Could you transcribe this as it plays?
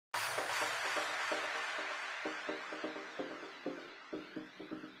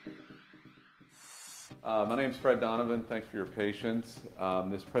My name is Fred Donovan. Thanks for your patience.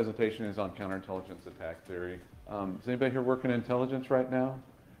 This presentation is on counterintelligence attack theory. Is anybody here working in intelligence right now?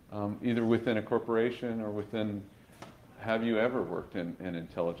 Either within a corporation or within, have you ever worked in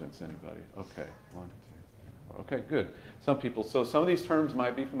intelligence, anybody? Okay, 1, 2, 3, 4. Okay, good. Some people. So some of these terms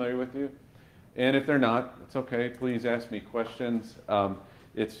might be familiar with you. And if they're not, it's okay. Please ask me questions.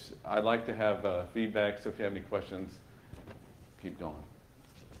 I'd like to have feedback, so if you have any questions, keep going.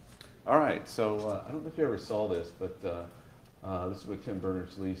 All right, so I don't know if you ever saw this, but this is what Tim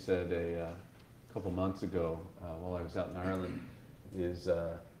Berners-Lee said a couple months ago while I was out in Ireland, is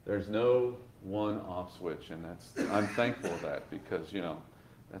there's no one off switch, and I'm thankful for that because, you know,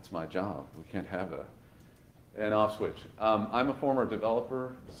 that's my job. We can't have an off switch. I'm a former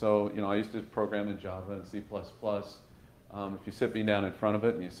developer, so, you know, I used to program in Java and C++. If you sit me down in front of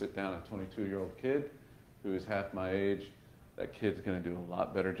it and you sit down a 22-year-old kid who is half my age, that kid's going to do a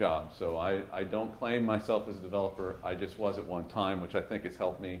lot better job. So I don't claim myself as a developer. I just was at one time, which I think has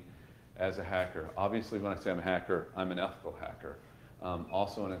helped me as a hacker. Obviously, when I say I'm a hacker, I'm an ethical hacker.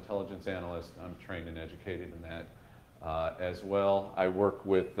 Also an intelligence analyst. I'm trained and educated in that as well. I work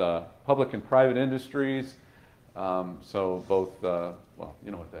with public and private industries. So both, well,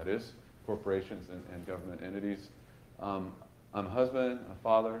 you know what that is, corporations and government entities. I'm a husband, a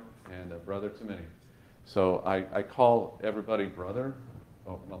father, and a brother to many. So I call everybody brother.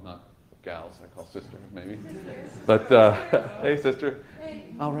 Oh, well, not gals. I call sister, maybe. But hey, sister. Hey.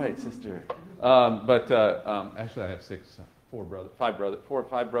 All right, sister. Actually, I have five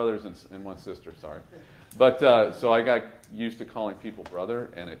brothers and one sister. Sorry. But so I got used to calling people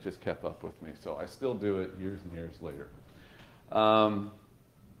brother, and it just kept up with me. So I still do it years and years later.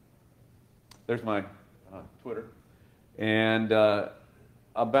 There's my Twitter, and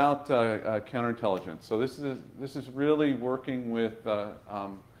about counterintelligence. So this is really working with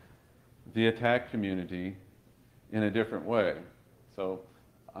the attack community in a different way. So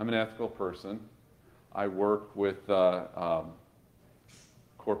I'm an ethical person. I work with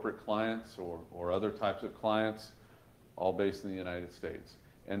corporate clients or other types of clients, all based in the United States.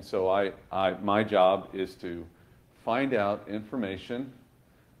 And so my job is to find out information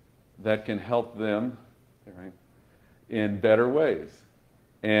that can help them, right, in better ways.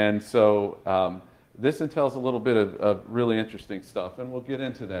 And so this entails a little bit of really interesting stuff, and we'll get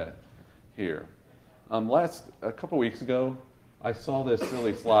into that here. A couple weeks ago, I saw this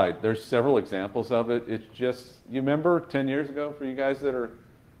silly slide. There's several examples of it. It's just, you remember 10 years ago, for you guys that are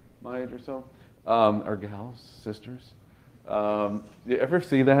my age or so, or gals, sisters? You ever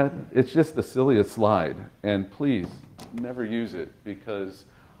see that? It's just the silliest slide, and please never use it because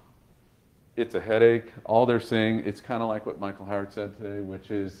it's a headache. All they're saying, it's kind of like what Michael Howard said today,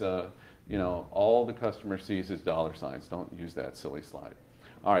 which is, you know, all the customer sees is dollar signs. Don't use that silly slide.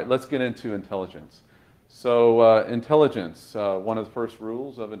 All right, let's get into intelligence. So intelligence, one of the first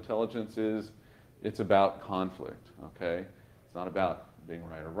rules of intelligence is it's about conflict, okay? It's not about being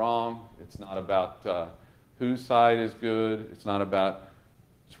right or wrong. It's not about whose side is good. It's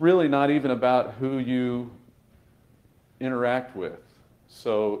really not even about who you interact with.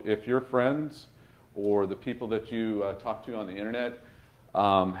 So if your friends or the people that you talk to on the internet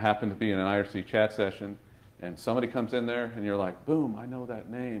happen to be in an IRC chat session and somebody comes in there and you're like, boom, I know that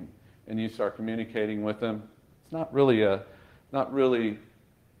name, and you start communicating with them, it's not really a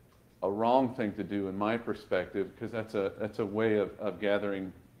wrong thing to do in my perspective, because that's a way of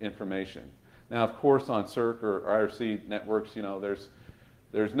gathering information. Now, of course, on CERC or IRC networks, you know,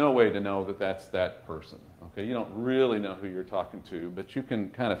 there's no way to know that that's that person. Okay, you don't really know who you're talking to, but you can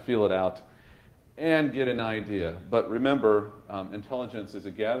kind of feel it out and get an idea. But remember, intelligence is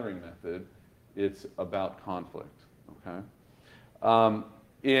a gathering method. It's about conflict. Okay, so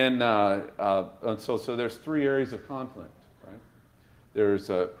there's three areas of conflict. Right? There's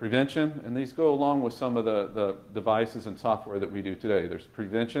prevention, and these go along with some of the devices and software that we do today. There's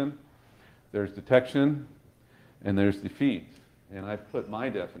prevention, there's detection, and there's defeat. And I've put my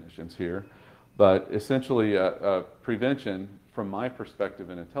definitions here. But essentially, prevention, from my perspective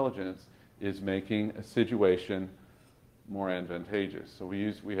in intelligence, is making a situation more advantageous. So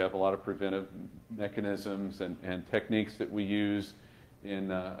we have a lot of preventive mechanisms and techniques that we use in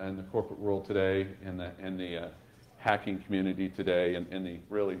the corporate world today, in the hacking community today, and in the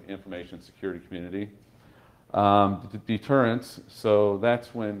really information security community. Deterrence, so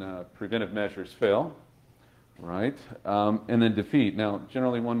that's when preventive measures fail. Right, and then defeat. Now,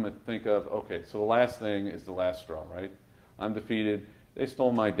 generally one would think of, okay, so the last thing is the last straw, right? I'm defeated, they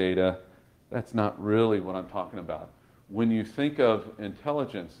stole my data. That's not really what I'm talking about. When you think of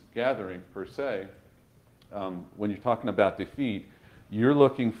intelligence gathering per se, when you're talking about defeat, you're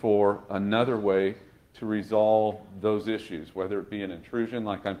looking for another way to resolve those issues, whether it be an intrusion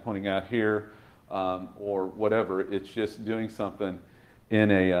like I'm pointing out here, or whatever. It's just doing something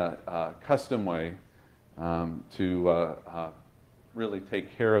in a custom way to really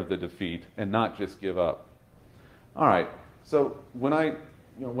take care of the defeat and not just give up. All right, so when I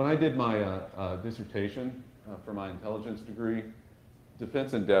did my dissertation for my intelligence degree,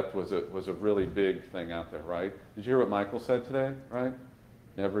 defense in depth was a really big thing out there, right? Did you hear what Michael said today, right?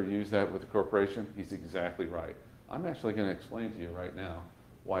 Never use that with a corporation. He's exactly right. I'm actually going to explain to you right now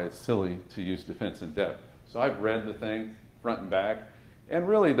why it's silly to use defense in depth. So I've read the thing front and back, and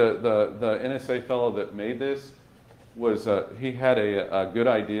really the NSA fellow that made this was he had a good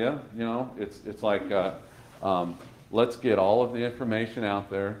idea. You know, it's like let's get all of the information out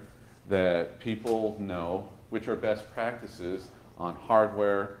there that people know, which are best practices on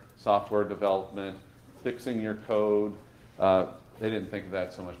hardware, software development, fixing your code. They didn't think of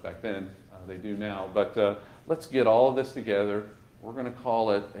that so much back then. They do now. But let's get all of this together. We're going to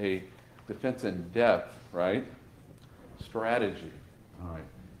call it a defense in depth, right? Strategy. All right.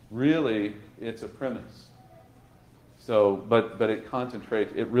 Really, it's a premise. So, but it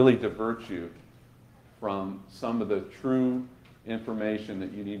concentrates, it really diverts you from some of the true information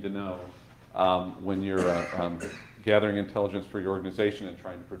that you need to know when you're gathering intelligence for your organization and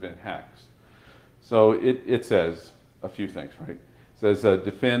trying to prevent hacks. So it says a few things, right? It says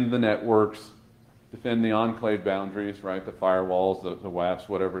defend the networks, defend the enclave boundaries, right? The firewalls, the WASP,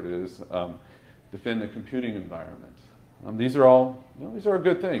 whatever it is. Defend the computing environment. These are all, these are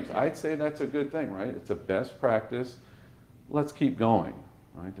good things. I'd say that's a good thing, right? It's a best practice. Let's keep going,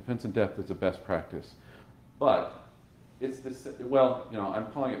 right? Defense in depth is a best practice. But it's this, well, I'm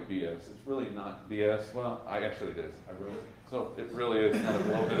calling it BS. It's really not BS. Well, actually it is. I wrote it. So it really is kind of a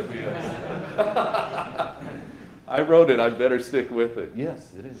little bit of BS. I wrote it. I better stick with it. Yes,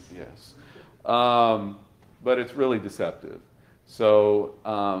 it is BS. But it's really deceptive.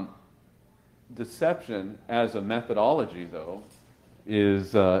 So deception as a methodology, though,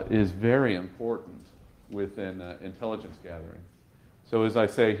 is very important within intelligence gathering. So as I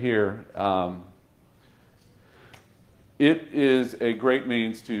say here, it is a great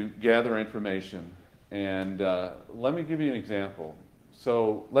means to gather information. And let me give you an example.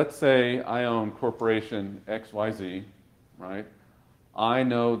 So let's say I own corporation XYZ, right? I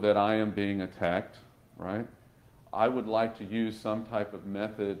know that I am being attacked, right? I would like to use some type of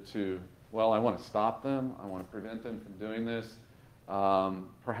method to, well, I want to stop them. I want to prevent them from doing this.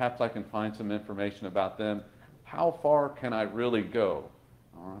 Perhaps I can find some information about them. How far can I really go?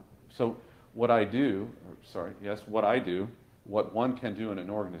 All right. So what I do, what one can do in an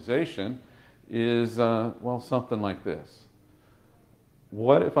organization is, well, something like this.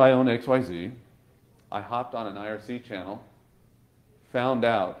 What if I own XYZ? I hopped on an IRC channel, found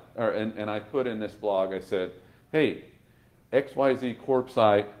out, and I put in this blog, I said, hey, XYZ Corp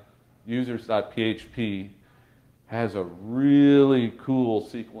site, users.php, has a really cool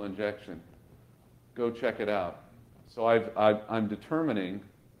SQL injection. Go check it out. So I'm determining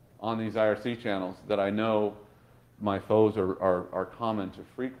on these IRC channels that I know my foes are common to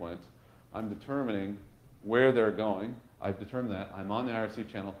frequent. I'm determining where they're going. I've determined that. I'm on the IRC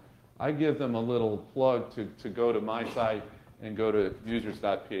channel. I give them a little plug to go to my site and go to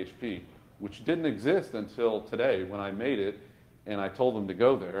users.php, which didn't exist until today when I made it, and I told them to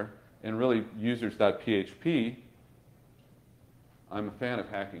go there. And really, users.php, I'm a fan of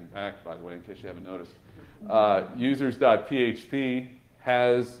hacking back, by the way, in case you haven't noticed. Users.php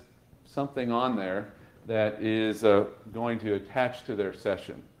has something on there that is going to attach to their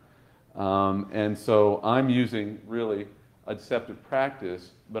session. And so I'm using really a deceptive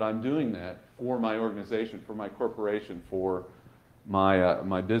practice, but I'm doing that for my organization, for my corporation, for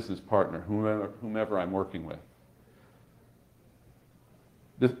my business partner, whomever I'm working with.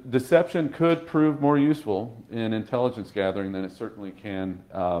 Deception could prove more useful in intelligence gathering than it certainly can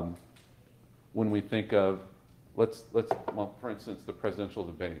when we think of, well, for instance, the presidential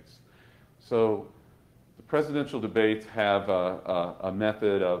debates. So the presidential debates have a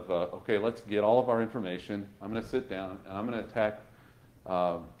method of, okay, let's get all of our information. I'm going to sit down and I'm going to attack,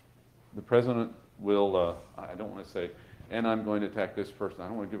 the president will, I don't want to say, and I'm going to attack this person. I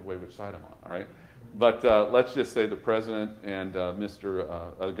don't want to give away which side I'm on, all right? But let's just say the president and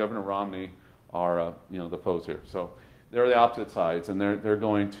Governor Romney are, the foes here. So they're the opposite sides, and they're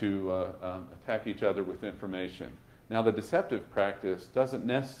going to attack each other with information. Now, the deceptive practice doesn't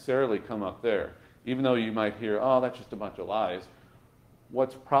necessarily come up there, even though you might hear, oh, that's just a bunch of lies.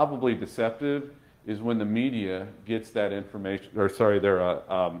 What's probably deceptive is when the media gets that information, or sorry,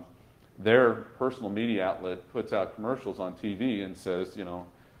 their personal media outlet puts out commercials on TV and says,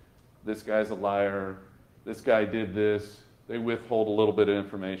 this guy's a liar, this guy did this, they withhold a little bit of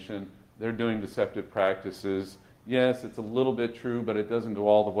information, they're doing deceptive practices. Yes, it's a little bit true, but it doesn't go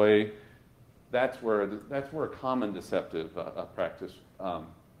all the way. That's where a common deceptive practice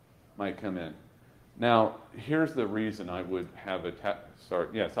might come in. Now, here's the reason I would have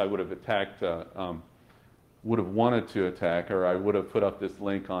I would have attacked, would have wanted to attack, or I would have put up this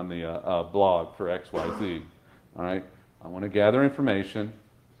link on the blog for XYZ. All right, I want to gather information,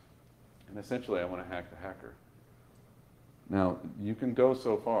 and essentially I want to hack the hacker. Now, you can go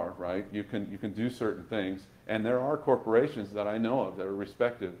so far, right? You can do certain things, and there are corporations that I know of that are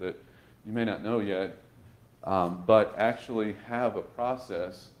respected that you may not know yet, but actually have a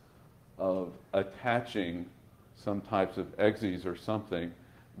process of attaching some types of exes or something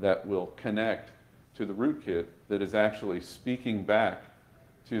that will connect to the rootkit that is actually speaking back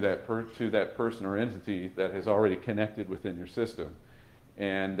to that person or entity that has already connected within your system.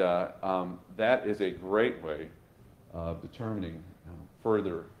 And that is a great way of determining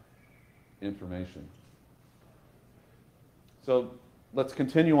further information. So let's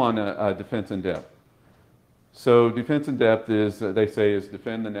continue on defense in depth. So defense in depth is, they say, is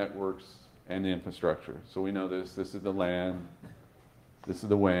defend the networks and the infrastructure. So we know this. This is the LAN. This is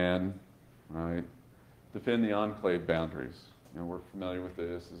the WAN, right? Defend the enclave boundaries. You know, we're familiar with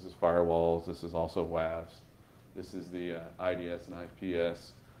this. This is firewalls. This is also WASP. This is the IDS and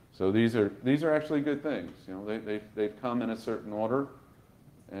IPS. So these are actually good things. You know, they've come in a certain order,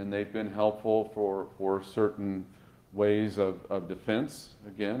 and they've been helpful for certain ways of defense.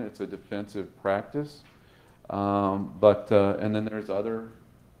 Again, it's a defensive practice. And then there's other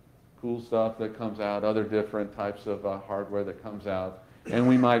cool stuff that comes out, other different types of hardware that comes out, and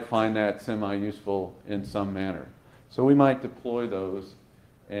we might find that semi-useful in some manner. So we might deploy those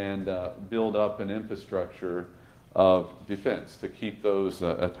and build up an infrastructure of defense to keep those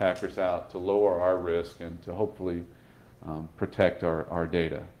attackers out, to lower our risk, and to hopefully protect our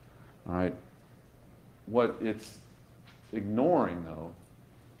data. All right. What it's ignoring, though,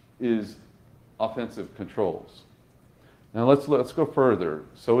 is offensive controls. Now let's go further.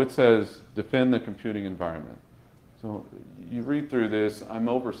 So it says defend the computing environment. So you read through this. I'm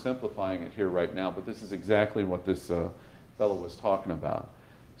oversimplifying it here right now, but this is exactly what this fellow was talking about.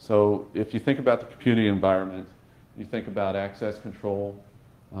 So if you think about the computing environment, you think about access control.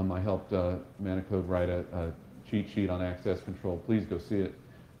 I helped Manicode write a cheat sheet on access control. Please go see it.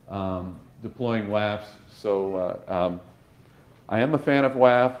 Deploying WAFs. So I am a fan of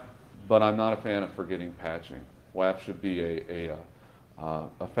WAF, but I'm not a fan of forgetting patching. WAF should be a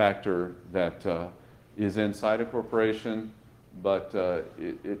factor that is inside a corporation, but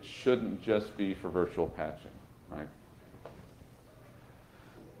it shouldn't just be for virtual patching, right?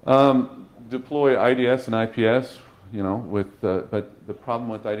 Deploy IDS and IPS, you know, but the problem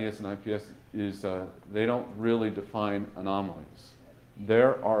with IDS and IPS is they don't really define anomalies.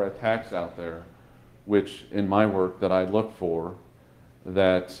 There are attacks out there, which in my work that I look for,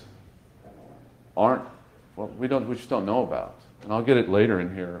 that aren't, well, we just don't know about. And I'll get it later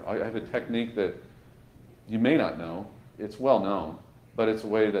in here. I have a technique that you may not know. It's well known, but it's a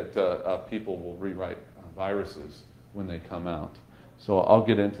way that people will rewrite viruses when they come out. So I'll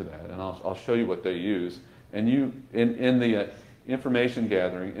get into that, and I'll show you what they use. And you, in the information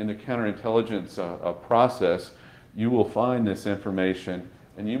gathering, in the counterintelligence process, you will find this information,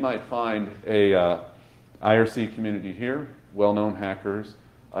 and you might find a IRC community here, well-known hackers,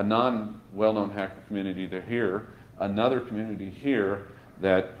 a non-well-known hacker community here, another community here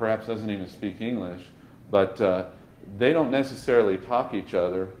that perhaps doesn't even speak English, but they don't necessarily talk to each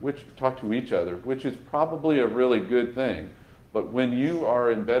other, which is probably a really good thing. But when you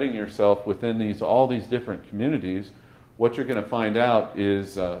are embedding yourself within all these different communities, what you're going to find out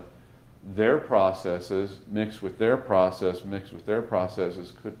is their processes mixed with their process, mixed with their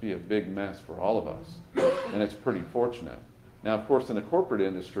processes could be a big mess for all of us. And it's pretty fortunate. Now, of course, in the corporate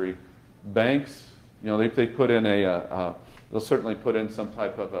industry, banks, you know, they put in they'll certainly put in some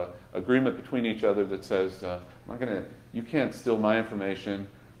type of agreement between each other that says, you can't steal my information.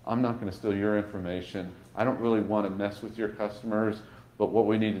 I'm not going to steal your information. I don't really want to mess with your customers, but what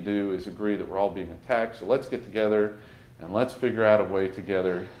we need to do is agree that we're all being attacked. So let's get together and let's figure out a way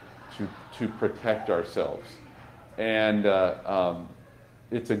together to protect ourselves. And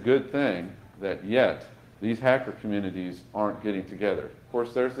it's a good thing that yet these hacker communities aren't getting together. Of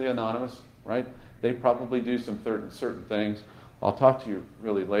course, there's the anonymous, right? They probably do some certain things. I'll talk to you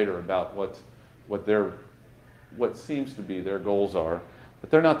really later about what seems to be their goals are. But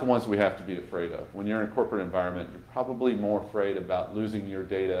they're not the ones we have to be afraid of. When you're in a corporate environment, you're probably more afraid about losing your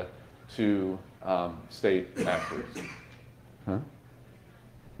data to state actors. Huh?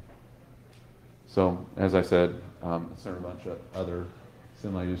 So, as I said, it's a bunch of other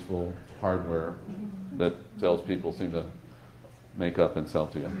semi-useful hardware that salespeople seem to make up and sell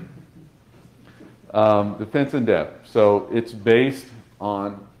to you. Defense in depth. So it's based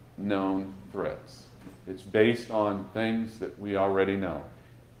on known threats. It's based on things that we already know.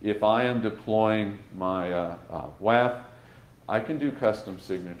 If I am deploying my WAF, I can do custom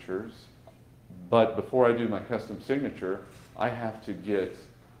signatures, but before I do my custom signature, I have to get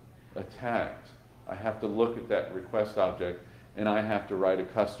attacked. I have to look at that request object, and I have to write a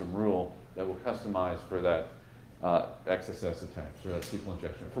custom rule that will customize for that XSS attack, for that SQL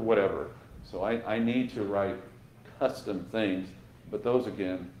injection, for whatever. So I need to write custom things, but those,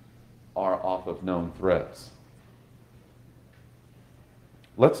 again, are off of known threats.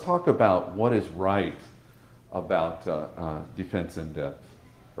 Let's talk about what is right about defense in depth,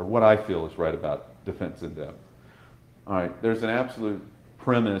 or what I feel is right about defense in depth. All right, there's an absolute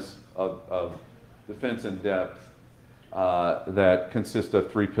premise of defense in depth that consists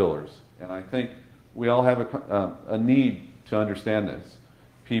of 3 pillars. And I think we all have a need to understand this: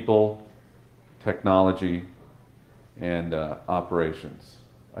 people, technology, and operations.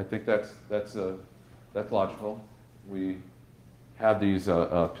 I think that's logical. We have these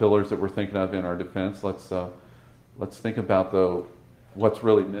pillars that we're thinking of in our defense. Let's think about what's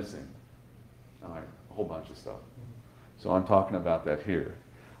really missing. All right, a whole bunch of stuff. So I'm talking about that here.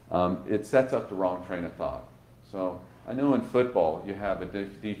 It sets up the wrong train of thought. So I know in football you have a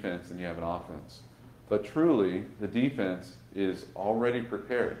defense and you have an offense, but truly the defense is already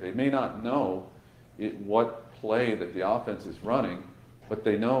prepared. They may not know what play that the offense is running, but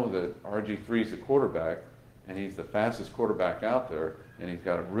they know that RG3 is the quarterback, and he's the fastest quarterback out there, and he's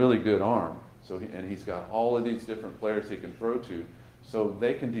got a really good arm. And he's got all of these different players he can throw to, so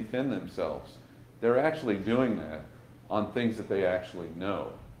they can defend themselves. They're actually doing that on things that they actually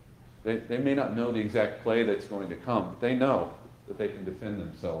know. They may not know the exact play that's going to come, but they know that they can defend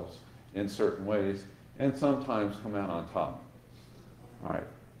themselves in certain ways and sometimes come out on top. All right.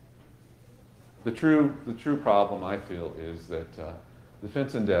 The true problem, I feel, is that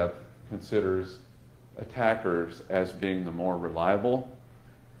defense in depth considers attackers as being the more reliable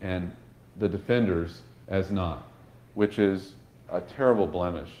and the defenders as not, which is a terrible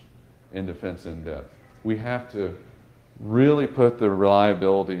blemish in defense in depth. We have to really put the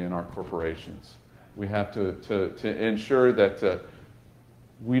reliability in our corporations. We have to ensure that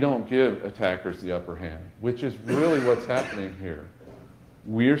we don't give attackers the upper hand, which is really what's happening here.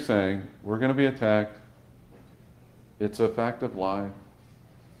 We're saying we're going to be attacked. It's a fact of life.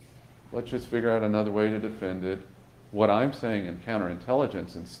 Let's just figure out another way to defend it. What I'm saying in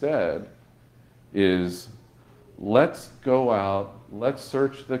counterintelligence instead is, let's go out, let's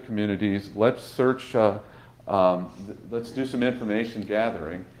search the communities, let's search, let's do some information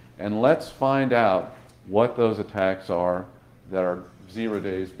gathering, and let's find out what those attacks are that are 0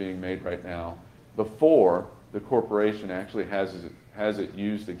 days being made right now before the corporation actually has it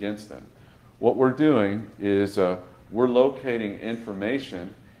used against them. What we're doing is we're locating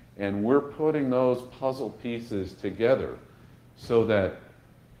information and we're putting those puzzle pieces together so that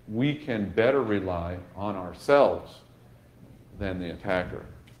we can better rely on ourselves than the attacker.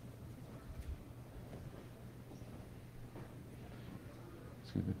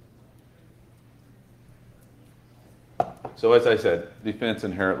 Excuse me. So as I said, defense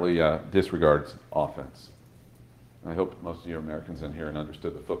inherently disregards offense. I hope most of you Americans in here and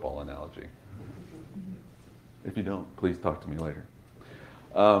understood the football analogy. If you don't, please talk to me later.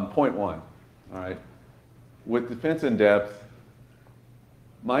 Point 1, all right. With defense in depth,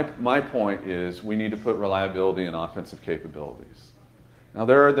 my point is we need to put reliability in offensive capabilities. Now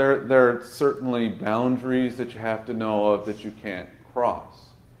there are certainly boundaries that you have to know of that you can't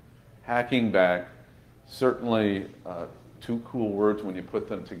cross. Hacking back, certainly 2 cool words when you put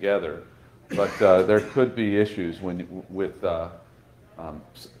them together, but there could be issues with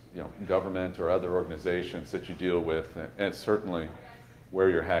government or other organizations that you deal with, and certainly where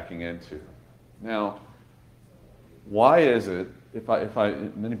you're hacking into. Now, why is it, if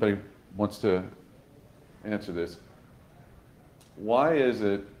anybody wants to answer this, why is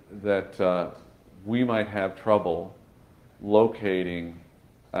it that we might have trouble locating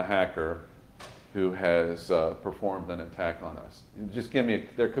a hacker who has performed an attack on us? Just give me,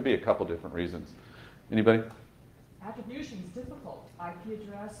 there could be a couple different reasons. Anybody? Attribution is difficult. IP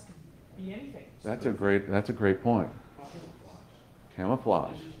address could be anything. That's a great point.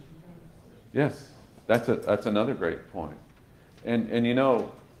 Camouflage. Yes, that's another great point. And you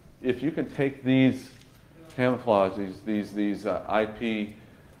know, if you can take these camouflage, these IP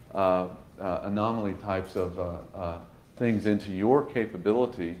anomaly types of things into your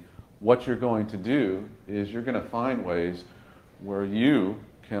capability, what you're going to do is you're going to find ways where you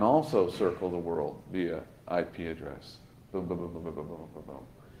can also circle the world via IP address. Boom, boom, boom, boom, boom, boom, boom, boom, boom.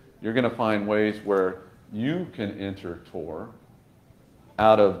 You're going to find ways where you can enter Tor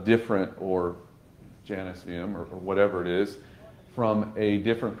out of different, or Janus VM, or whatever it is, from a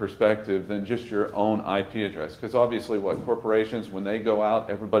different perspective than just your own IP address. Because obviously what corporations, when they go out,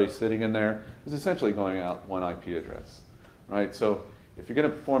 everybody sitting in there is essentially going out one IP address, right? So if you're going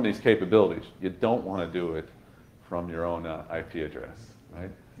to perform these capabilities, you don't want to do it from your own IP address, right?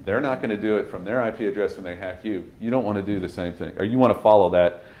 They're not going to do it from their IP address when they hack you. You don't want to do the same thing, or you want to follow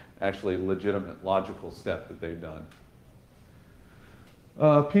that actually legitimate, logical step that they've done.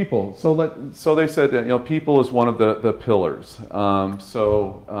 People. So they said that people is one of the pillars.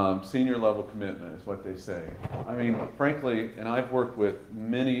 Senior level commitment is what they say. I mean, frankly, and I've worked with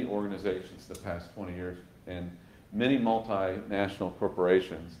many organizations the past 20 years and many multinational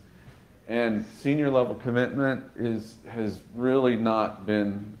corporations, and senior level commitment has really not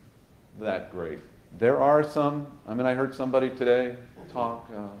been that great. There are some. I mean, I heard somebody today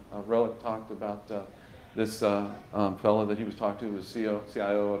talk. Relic talked about. This fellow that he was talking to was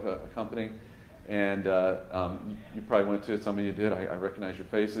CIO of a company, and you probably went to it, some of you did, I recognize your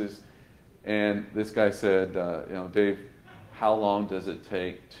faces, and this guy said, Dave, how long does it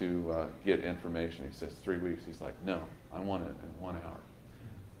take to get information? He says, 3 weeks. He's like, no, I want it in 1 hour.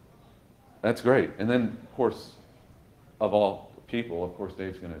 That's great. And then, of course, of all people, of course,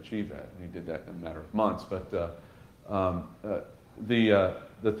 Dave's going to achieve that, and he did that in a matter of months, but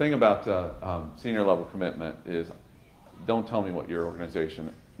the thing about senior level commitment is, don't tell me what your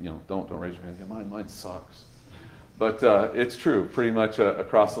organization, don't raise your hand. Yeah, mine sucks. But it's true, pretty much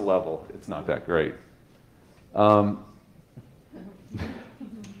across the level, it's not that great.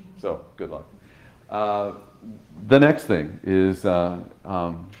 So, good luck. The next thing is,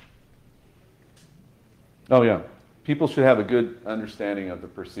 people should have a good understanding of the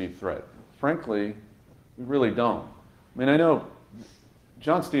perceived threat. Frankly, we really don't. I mean, I know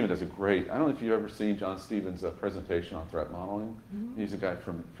John Stevens does a great, I don't know if you've ever seen John Stevens' presentation on threat modeling. Mm-hmm. He's a guy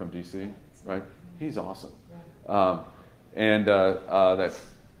from DC, right? He's awesome. I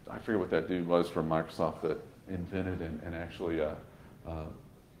forget what that dude was from Microsoft that invented and actually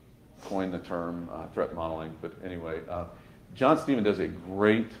coined the term threat modeling. But anyway, John Stevens does a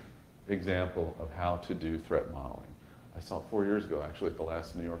great example of how to do threat modeling. I saw it 4 years ago, actually, at the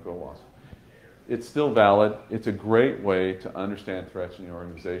last New York OWASP. It's still valid. It's a great way to understand threats in your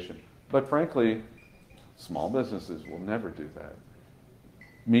organization. But frankly, small businesses will never do that.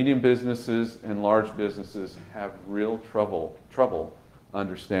 Medium businesses and large businesses have real trouble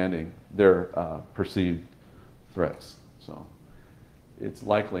understanding their perceived threats. So it's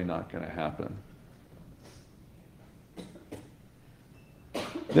likely not going to happen.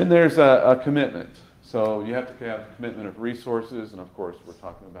 Then there's a commitment. So you have to have a commitment of resources, and of course we're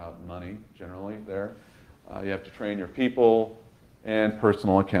talking about money generally there. You have to train your people, and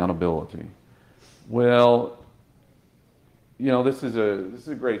personal accountability. Well, this is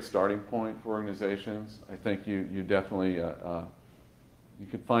a great starting point for organizations. I think you definitely you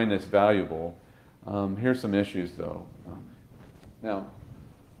could find this valuable. Here's some issues though. Now,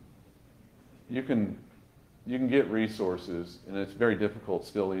 you can get resources, and it's very difficult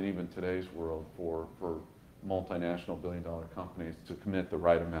still in even today's world for multinational billion-dollar companies to commit the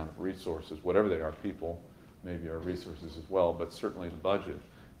right amount of resources, whatever they are. People maybe are resources as well, but certainly the budget.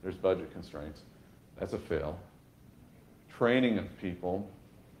 There's budget constraints. That's a fail. Training of people.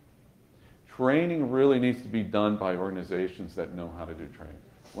 Training really needs to be done by organizations that know how to do training.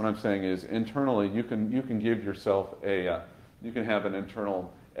 What I'm saying is, internally, you can give yourself you can have an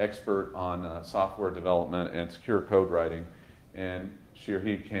internal expert on software development and secure code writing, and she or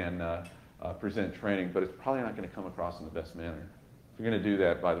he can present training, but it's probably not going to come across in the best manner. If you're going to do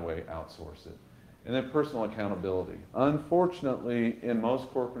that, by the way, outsource it. And then personal accountability. Unfortunately, in most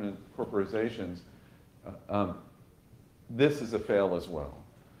corporations, this is a fail as well,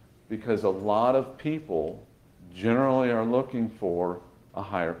 because a lot of people generally are looking for a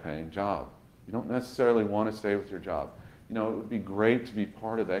higher paying job. You don't necessarily want to stay with your job. It would be great to be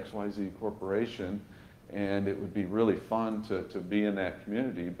part of XYZ Corporation, and it would be really fun to be in that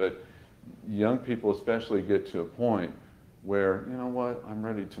community, but young people especially get to a point where, you know what, I'm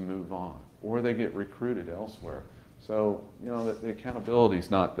ready to move on, or they get recruited elsewhere. So, the accountability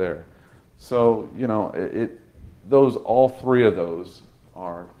is not there. So, all three of those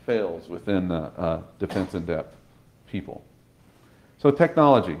are fails within defense in depth people. So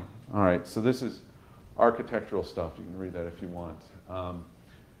technology, all right, so this is architectural stuff. You can read that if you want.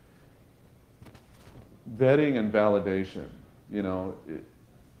 Vetting and validation,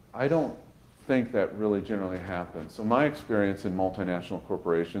 I don't think that really generally happens. So my experience in multinational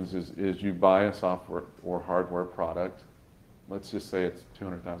corporations is you buy a software or hardware product, let's just say it's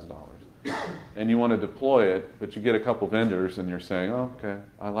 $200,000, and you want to deploy it, but you get a couple vendors and you're saying, oh, okay,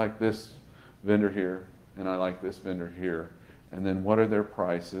 I like this vendor here and I like this vendor here. And then what are their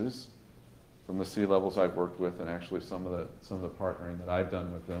prices from the C-levels I've worked with and actually some of the partnering that I've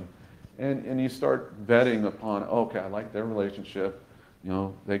done with them. And you start vetting upon, okay, I like their relationship. You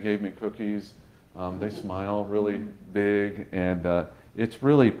know, they gave me cookies. They smile really big, and it's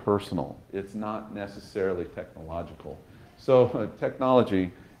really personal. It's not necessarily technological. So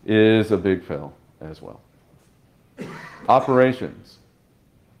technology is a big fail as well. Operations.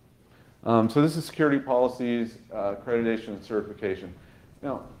 So this is security policies, accreditation, and certification.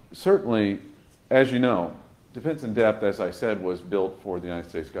 Now, certainly, as you know, Defense in Depth, as I said, was built for the United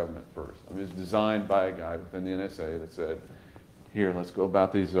States government first. I mean, it was designed by a guy within the NSA that said, here, let's go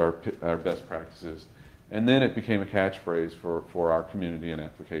about these are our best practices. And then it became a catchphrase for our community and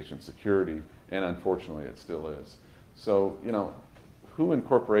application security, and unfortunately it still is. So, you know, who in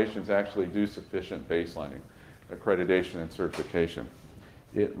corporations actually do sufficient baselining, accreditation, and certification?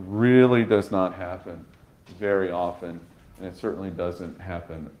 It really does not happen very often, and it certainly doesn't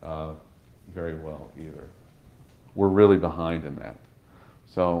happen very well either. We're really behind in that.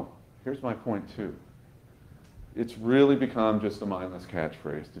 So here's my point too. It's really become just a mindless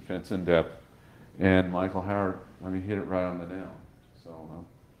catchphrase, Defense in Depth. And Michael Howard, I mean, hit it right on the nail.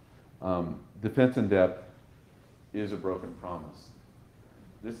 So Defense in Depth is a broken promise.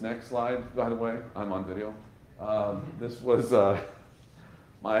 This next slide, by the way, I'm on video. This was, I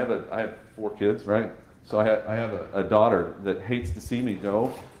have 4 kids, right? So I have a daughter that hates to see me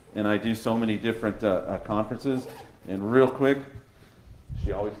go, and I do so many different conferences, and real quick,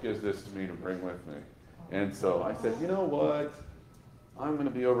 she always gives this to me to bring with me. And so I said, you know what? I'm going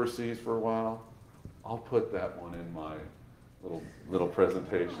to be overseas for a while. I'll put that one in my little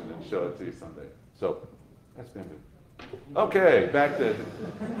presentation and show it to you someday. So that's been good. Okay, back to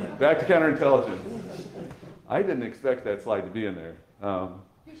counterintelligence. I didn't expect that slide to be in there.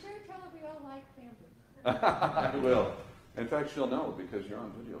 You sure tell her we all like bamboo? I will. In fact, she'll know because you're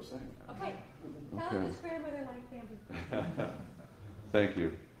on video saying that. Okay. Tell her this grandmother likes bamboo. Thank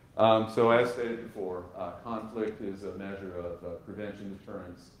you. So as stated before, conflict is a measure of prevention,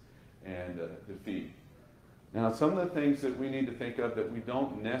 deterrence, and defeat. Now, some of the things that we need to think of that we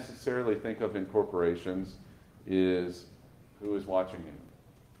don't necessarily think of in corporations is who is watching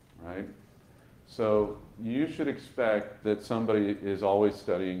you, right? So you should expect that somebody is always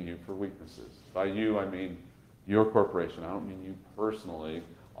studying you for weaknesses. By you, I mean your corporation. I don't mean you personally,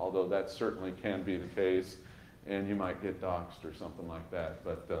 although that certainly can be the case, and you might get doxxed or something like that.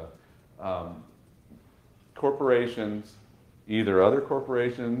 But corporations, either other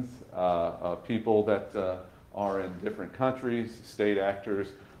corporations, people that are in different countries, state actors,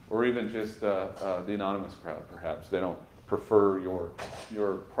 or even just the anonymous crowd, perhaps. They don't prefer your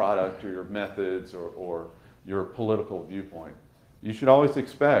product or your methods or your political viewpoint. You should always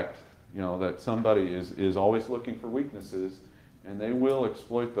expect, you know, that somebody is always looking for weaknesses, and they will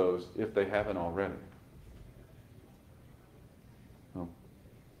exploit those if they haven't already. Well,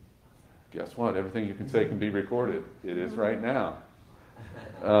 guess what? Everything you can say can be recorded. It is right now.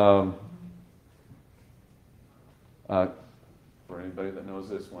 For anybody that knows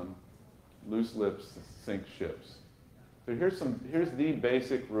this one, loose lips sink ships. So here's the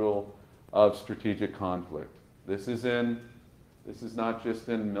basic rule of strategic conflict. This is not just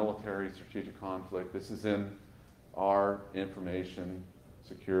in military strategic conflict. This is in our information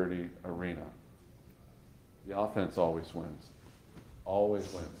security arena. The offense always wins.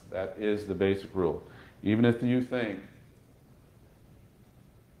 Always wins. That is the basic rule. Even if you think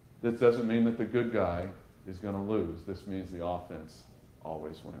this doesn't mean that the good guy is going to lose. This means the offense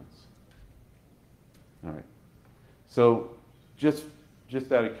always wins. All right. So just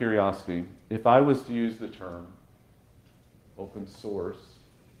out of curiosity, if I was to use the term open source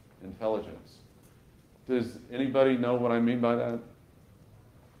intelligence, does anybody know what I mean by that?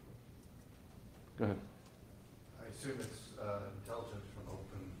 Go ahead. I assume it's intelligence from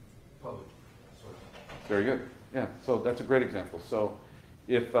open public sources. Very good. Yeah, so that's a great example. So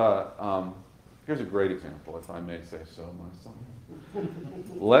if, here's a great example, if I may say so myself.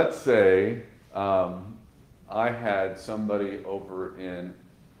 Let's say I had somebody over in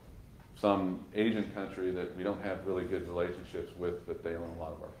some Asian country that we don't have really good relationships with, but they own a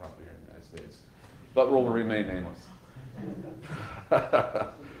lot of our property here in the United States, but will remain nameless.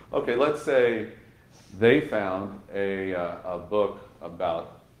 Okay, let's say they found a book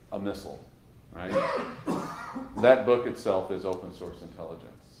about a missile, right? That book itself is open source intelligence.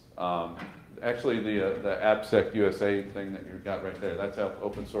 Actually, the AppSecUSA thing that you've got right there, that's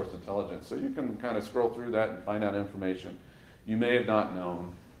open source intelligence. So you can kind of scroll through that and find out information you may have not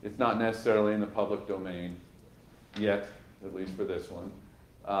known. It's not necessarily in the public domain yet, at least for this one.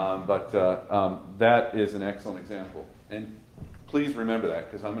 But that is an excellent example. And please remember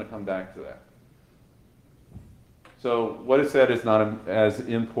that, because I'm going to come back to that. So what is said is not as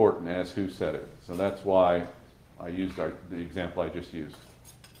important as who said it. So that's why I used the example I just used.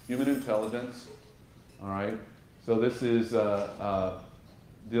 Human intelligence, all right? So this is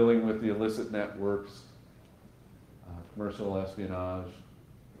dealing with the illicit networks, commercial espionage,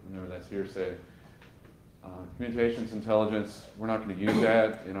 remember that's hearsay. Communications intelligence, we're not going to use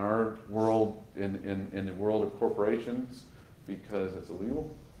that in our world, in the world of corporations, because it's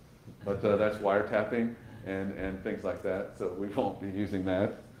illegal. But that's wiretapping and things like that, so we won't be using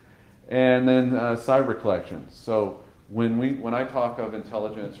that. And then cyber collections. So when I talk of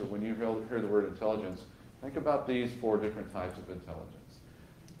intelligence, or when you hear the word intelligence, think about these 4 different types of intelligence.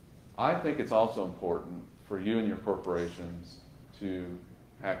 I think it's also important for you and your corporations to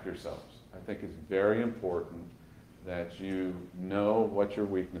hack yourselves. I think it's very important that you know what your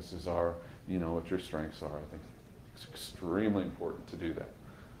weaknesses are, you know what your strengths are. I think it's extremely important to do that.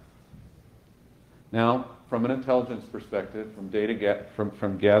 Now, from an intelligence perspective,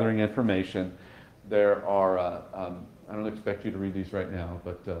 from gathering information, there are, I don't expect you to read these right now,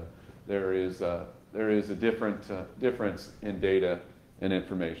 but there is a difference in data and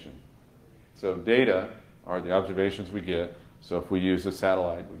information. So data are the observations we get. So if we use a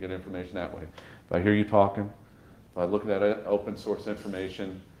satellite, we get information that way. If I hear you talking, if I look at that open source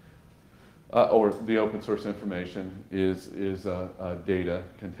information, or the open source information is data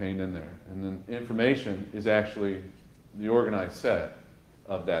contained in there. And then information is actually the organized set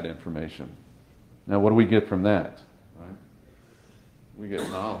of that information. Now what do we get from that? Right? We get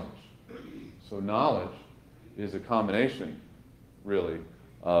knowledge. So knowledge is a combination, really,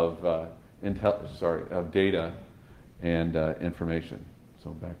 of data and information.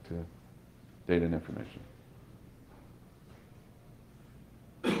 So back to data and information.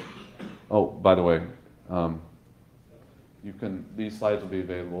 Oh, by the way, these slides will be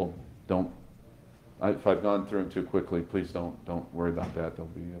available. If I've gone through them too quickly, please don't worry about that. They'll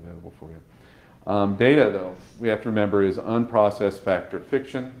be available for you. Data, though, we have to remember, is unprocessed fact or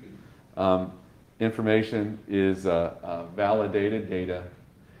fiction. Information is validated data.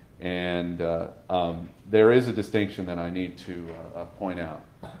 And there is a distinction that I need to point out.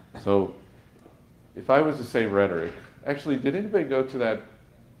 So if I was to say rhetoric, actually, did anybody go to that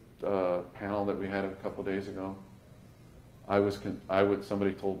panel that we had a couple days ago?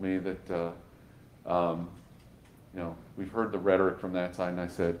 Somebody told me that, we've heard the rhetoric from that side, and I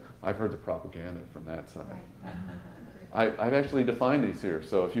said, I've heard the propaganda from that side. I've actually defined these here,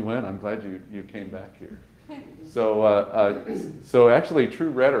 so if you went, I'm glad you came back here. So actually,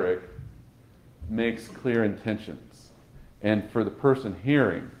 true rhetoric makes clear intentions. And for the person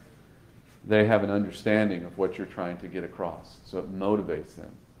hearing, they have an understanding of what you're trying to get across. So it motivates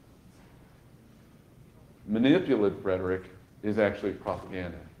them. Manipulative rhetoric is actually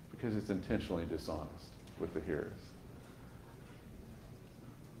propaganda because it's intentionally dishonest with the hearers.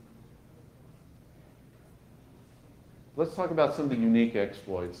 Let's talk about some of the unique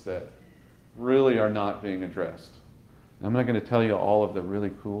exploits that really are not being addressed. I'm not going to tell you all of the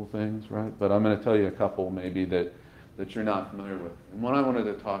really cool things, right? But I'm going to tell you a couple maybe that you're not familiar with. And one I wanted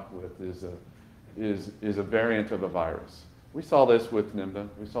to talk with is a variant of a virus. We saw this with NIMBA.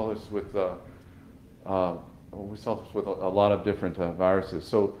 We saw this with a lot of different viruses.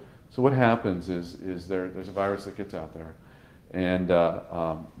 So what happens is there's a virus that gets out there, and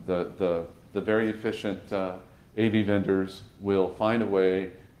the very efficient AV vendors will find a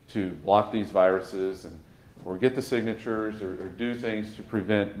way to block these viruses or get the signatures or do things to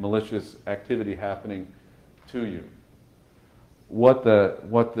prevent malicious activity happening to you. What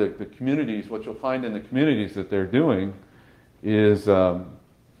the communities, what you'll find in the communities that they're doing is up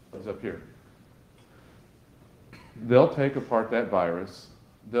here. They'll take apart that virus.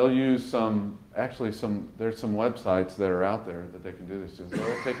 They'll use there's some websites that are out there that they can do this to.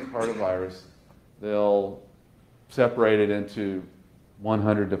 They'll take apart a virus. They'll separate it into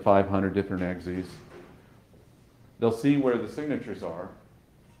 100 to 500 different exes. They'll see where the signatures are,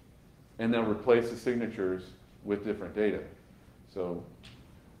 and they'll replace the signatures with different data. So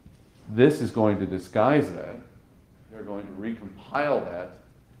this is going to disguise that. They're going to recompile that,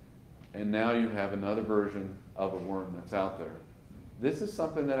 and now you have another version of a worm that's out there. This is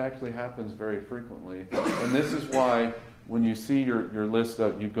something that actually happens very frequently, and this is why when you see your list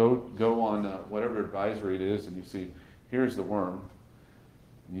of, you go on whatever advisory it is, and you see, here's the worm.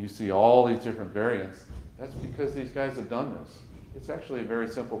 and you see all these different variants, that's because these guys have done this. It's actually a very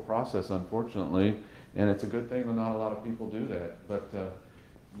simple process, unfortunately, and it's a good thing that not a lot of people do that. But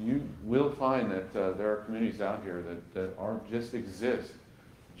you will find that there are communities out here that just exist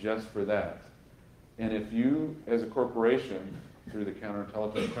just for that. And if you, as a corporation, through the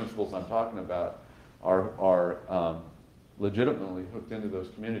counterintelligence principles I'm talking about, are legitimately hooked into those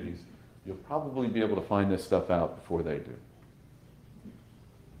communities, you'll probably be able to find this stuff out before they do.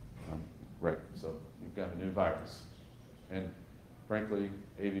 Right, so you've got a new virus. And frankly,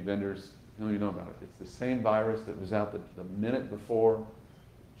 AV vendors, you know about it. It's the same virus that was out the minute before,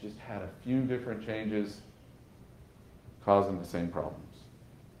 just had a few different changes causing the same problems.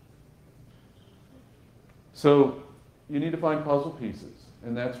 So you need to find puzzle pieces,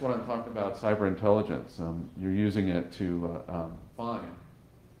 and that's what I'm talking about, cyber intelligence. You're using it to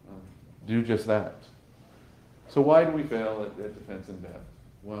do just that. So why do we fail at defense in depth?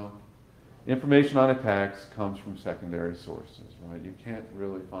 Well, information on attacks comes from secondary sources, right? You can't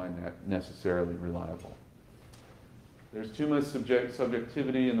really find that necessarily reliable. There's too much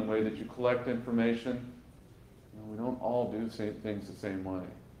subjectivity in the way that you collect information. We don't all do things the same way.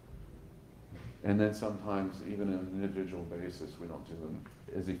 And then sometimes, even on an individual basis, we don't do them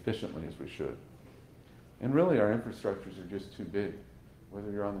as efficiently as we should. And really, our infrastructures are just too big.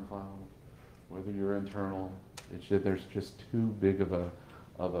 Whether you're on the cloud, whether you're internal, there's just too big of a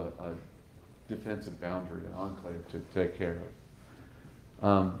defensive boundary, an enclave to take care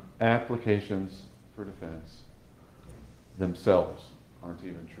of. Applications for defense themselves aren't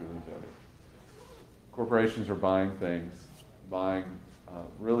even truly vetted. Corporations are buying things, buying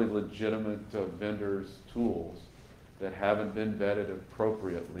really legitimate vendors' tools that haven't been vetted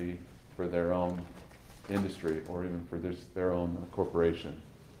appropriately for their own industry or even for their own corporation.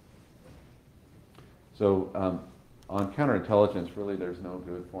 So on counterintelligence, really there's no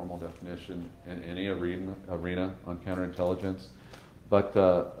good formal definition in any arena on counterintelligence. But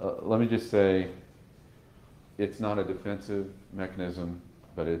let me just say, it's not a defensive mechanism,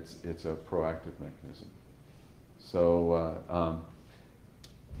 but it's a proactive mechanism. So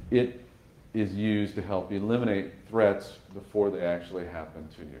it is used to help eliminate threats before they actually happen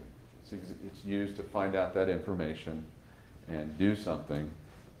to you. It's used to find out that information and do something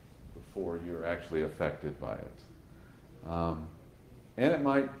before you're actually affected by it. And it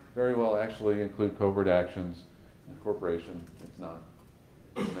might very well actually include covert actions in a corporation. It's not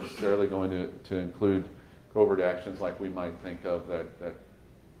necessarily going to include covert actions like we might think of that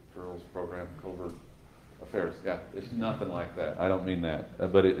girls program, covert affairs. Yeah, it's nothing like that. I don't mean that.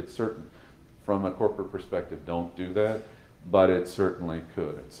 But it's certain, from a corporate perspective, don't do that. But it certainly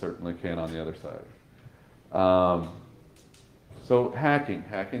could. It certainly can on the other side. So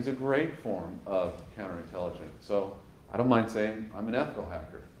hacking's a great form of counterintelligence. So I don't mind saying I'm an ethical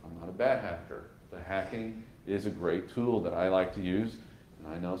hacker. I'm not a bad hacker. The hacking is a great tool that I like to use,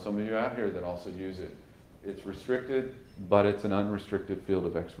 and I know some of you out here that also use it. It's restricted, but it's an unrestricted field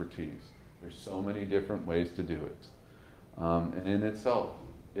of expertise. There's so many different ways to do it. And in itself,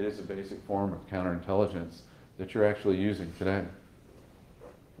 it is a basic form of counterintelligence that you're actually using today.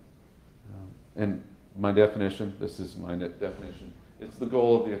 And my definition, this is my definition, it's the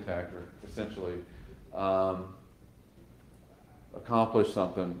goal of the attacker, essentially. Accomplish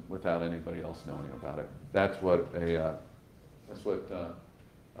something without anybody else knowing about it. That's what a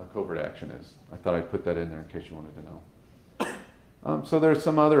covert action is. I thought I'd put that in there in case you wanted to know. So there's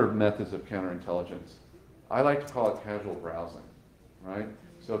some other methods of counterintelligence. I like to call it casual browsing, right?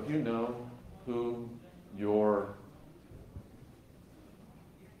 So if you know who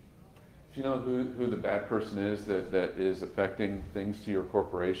who the bad person is that is affecting things to your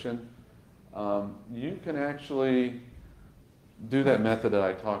corporation, you can actually do that method that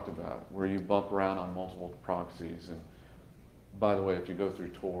I talked about, where you bump around on multiple proxies. And by the way, if you go through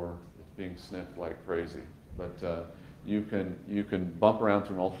Tor, it's being sniffed like crazy. But you can bump around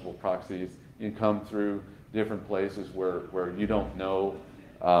through multiple proxies. You can come through different places where you don't know,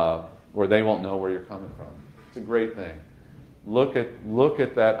 where they won't know where you're coming from. It's a great thing. Look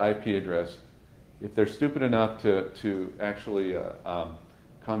at that IP address. If they're stupid enough to actually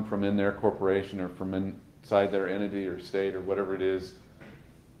come from in their corporation or from inside their entity or state or whatever it is,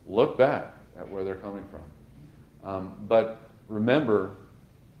 look back at where they're coming from. But remember,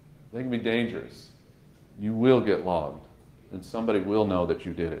 they can be dangerous. You will get logged, and somebody will know that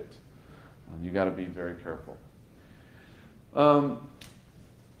you did it. You got to be very careful.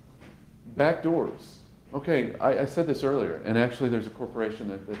 Backdoors. Okay, I said this earlier, and actually there's a corporation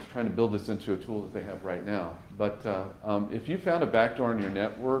that's trying to build this into a tool that they have right now. But if you found a backdoor in your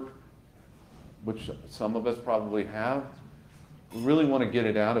network, which some of us probably have, we really want to get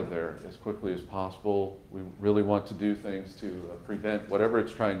it out of there as quickly as possible. We really want to do things to prevent whatever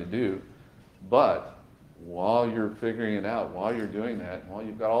it's trying to do. But while you're figuring it out, while you're doing that, while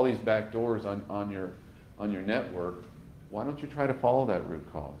you've got all these back doors on your network, why don't you try to follow that root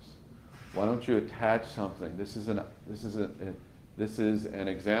cause? Why don't you attach something? This is an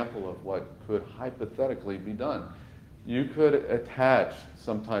example of what could hypothetically be done. You could attach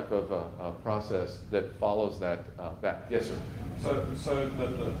some type of a process that follows that back. Yes, sir. So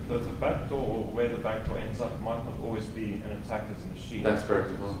the back door, or where the back door ends up, might not always be an attacker's machine. That's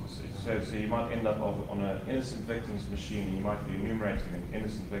correct. So you might end up on an innocent victim's machine, and you might be enumerating an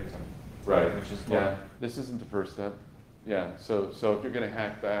innocent victim. Right. Which is Yeah. This isn't the first step. Yeah. So if you're going to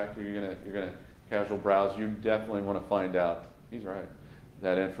hack back, or you're going to casual browse, you definitely want to find out. He's right.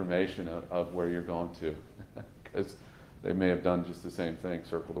 That information of where you're going to, because they may have done just the same thing,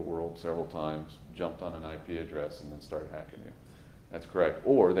 circled the world several times, jumped on an IP address, and then started hacking you. That's correct.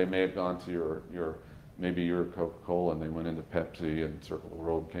 Or they may have gone to maybe you're Coca-Cola, and they went into Pepsi and circled the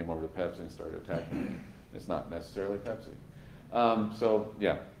world, came over to Pepsi and started attacking you. It's not necessarily Pepsi. So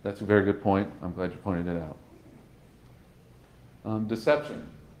yeah, that's a very good point. I'm glad you pointed it out. Deception.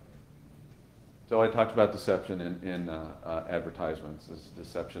 So I talked about deception in advertisements. This is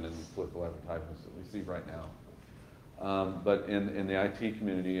deception in political advertisements that we see right now. But in the IT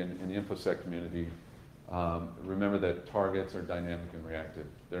community and in the InfoSec community, remember that targets are dynamic and reactive.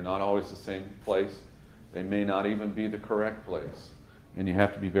 They're not always the same place. They may not even be the correct place. And you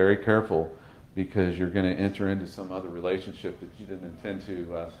have to be very careful, because you're going to enter into some other relationship that you didn't intend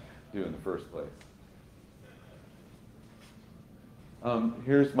to do in the first place.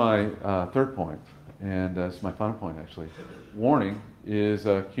 Here's my third point, and it's my final point actually. Warning is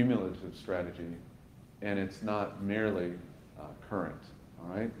a cumulative strategy, and it's not merely current,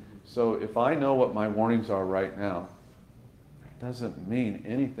 all right? So if I know what my warnings are right now, it doesn't mean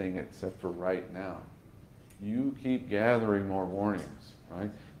anything except for right now. You keep gathering more warnings, right?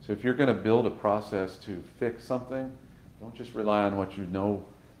 So if you're going to build a process to fix something, don't just rely on what you know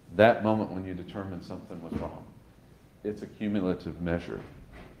that moment when you determine something was wrong. It's a cumulative measure.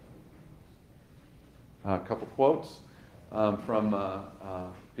 A couple quotes from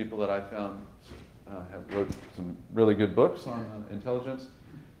people that I found have wrote some really good books on intelligence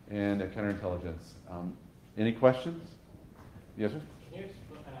and counterintelligence. Any questions? Yes, sir? Can you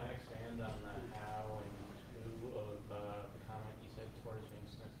expand on the how and who of the comment you said towards being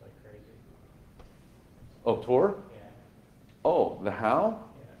sniffed like crazy? Oh, Tor? Yeah. Oh, the how?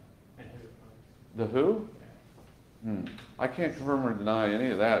 Yeah. And who? The who? Yeah. I can't confirm or deny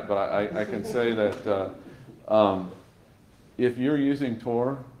any of that, but I can say that if you're using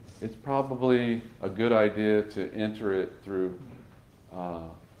Tor, it's probably a good idea to enter it through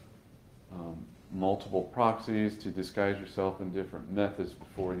multiple proxies, to disguise yourself in different methods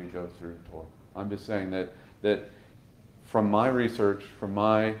before you go through Tor. I'm just saying that from my research, from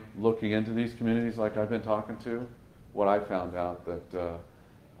my looking into these communities like I've been talking to, what I found out that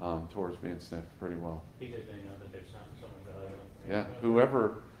Tor is being sniffed pretty well. Because they know that there's someone valuable. Yeah,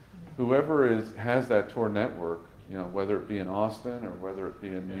 whoever has that Tor network, you know, whether it be in Austin or whether it be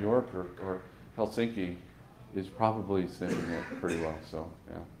in New York or Helsinki, is probably sniffing it pretty well. So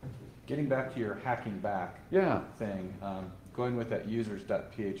yeah. Getting back to your hacking back thing, going with that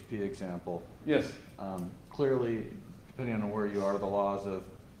users.php example. Yes. Clearly, depending on where you are, the laws of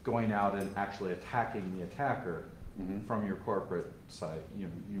going out and actually attacking the attacker from your corporate site,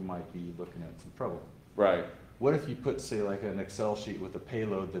 you might be looking at some trouble. Right. What if you put, say, like an Excel sheet with a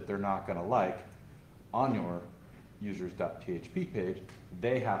payload that they're not going to like on your users.php page?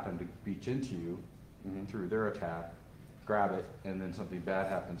 They happen to breach into you through their attack, grab it, and then something bad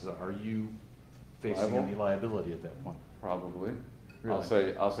happens. Are you facing any liability at that point? Probably.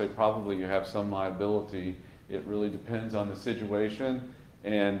 Really? I'll say probably you have some liability. It really depends on the situation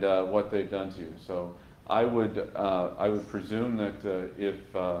and what they've done to you. So I would presume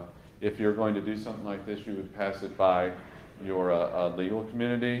that if you're going to do something like this, you would pass it by your legal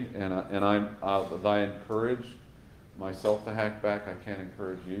community. And I encourage myself to hack back. I can't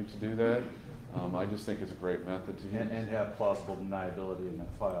encourage you to do that. I just think it's a great method to use. And have plausible deniability in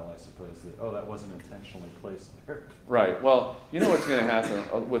that file, I suppose, that, that wasn't intentionally placed there. Right. Well, you know what's going to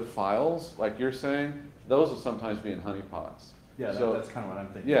happen with files, like you're saying, those will sometimes be in honeypots. Yeah, So- that's kind of what I'm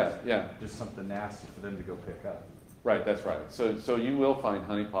thinking. Yeah. Just something nasty for them to go pick up. Right, that's right. So you will find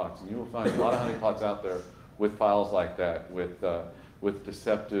honeypots, and you will find a lot of honeypots out there with files like that, with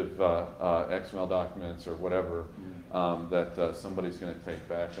deceptive XML documents or whatever that somebody's going to take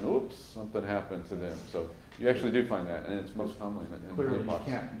back, and oops, something happened to them. So you actually do find that, and it's most commonly in Clearly,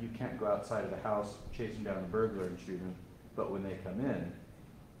 honeypots. you can't go outside of the house chasing down a burglar and shoot him. but when they come in,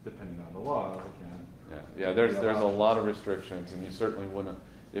 depending on the law, they can. Yeah, there's a lot of restrictions, and you certainly wouldn't,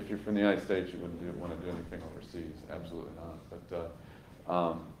 if you're from the United States, you wouldn't want to do anything overseas, absolutely not.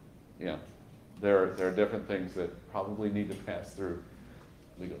 But, yeah, there are different things that probably need to pass through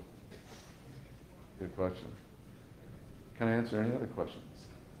legal. Good question. Can I answer any other questions?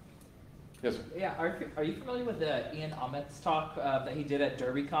 Yes, sir. Yeah, are you familiar with Ian Ahmed's talk that he did at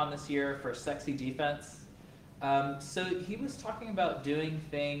DerbyCon this year for Sexy Defense? So he was talking about doing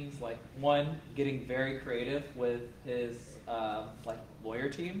things like, one, getting very creative with his like lawyer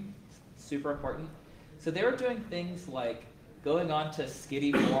team, super important. So they were doing things like going on to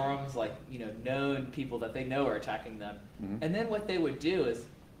skitty forums, like, you know, known people that they know are attacking them. Mm-hmm. And then what they would do is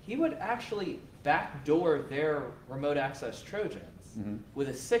he would actually backdoor their remote access Trojans Mm-hmm. with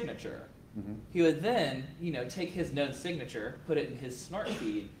a signature. Mm-hmm. He would then, you know, take his known signature, put it in his snort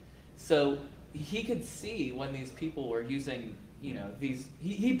feed, so he could see when these people were using, you know, these.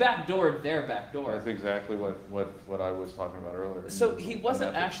 He backdoored their backdoor. That's exactly what I was talking about earlier. So he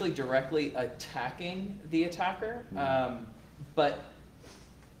wasn't Method. actually directly attacking the attacker, Mhm. but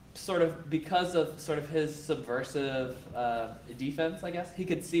sort of because of sort of his subversive defense, I guess, he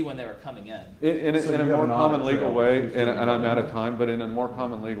could see when they were coming in. In So a you have more an common audit legal trail. way, and I'm out of time, but in a more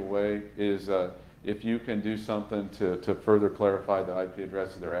common legal way is if you can do something to further clarify the IP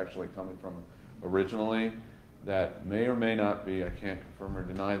addresses they're actually coming from originally, that may or may not be, I can't confirm or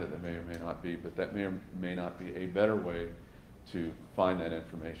deny that they may or may not be, but that may or may not be a better way to find that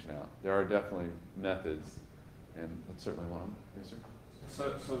information out. There are definitely methods, and that's certainly one of them. Yes, sir? So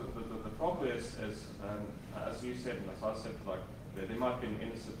the problem is as you said, and as I said, like there might be an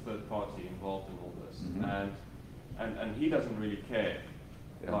innocent third party involved in all this, Mhm. and he doesn't really care,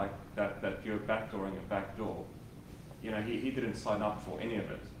 Yeah. like that you're backdooring a backdoor. You know, he didn't sign up for any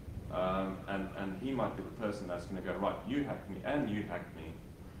of it, and he might be the person that's going to go, right, you hacked me and you hacked me.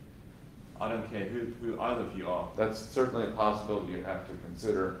 I don't care who either of you are. That's certainly a possibility you have to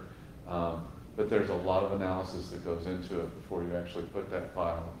consider, but there's a lot of analysis that goes into it before you actually put that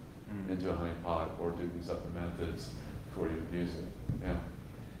file into a honeypot or do these other methods before you use it. Yeah.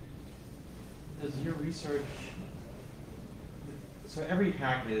 Does your research, so every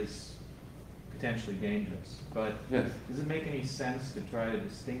hack is potentially dangerous, but Yes. does it make any sense to try to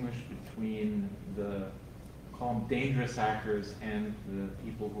distinguish between the, call them dangerous hackers and the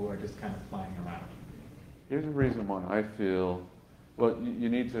people who are just kind of flying around? Here's the reason why I feel, well, you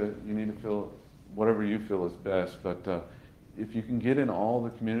need to feel whatever you feel is best, but if you can get in all the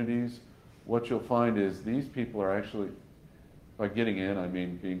communities, what you'll find is these people are actually, by getting in, I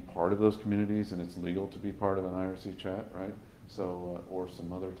mean being part of those communities, and it's legal to be part of an IRC chat, right? So, or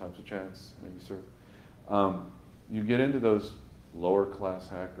some other types of chats, maybe, sir. You get into those lower class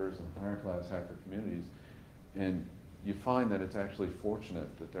hackers and higher class hacker communities, and you find that it's actually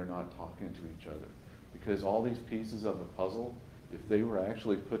fortunate that they're not talking to each other, because all these pieces of the puzzle, if they were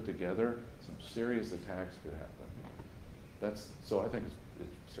actually put together, some serious attacks could happen. So I think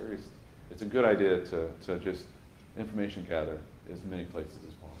it's serious. It's a good idea to just information gather as many places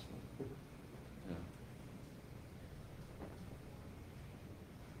as possible. Yeah.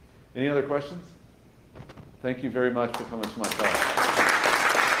 Any other questions? Thank you very much for coming to my talk.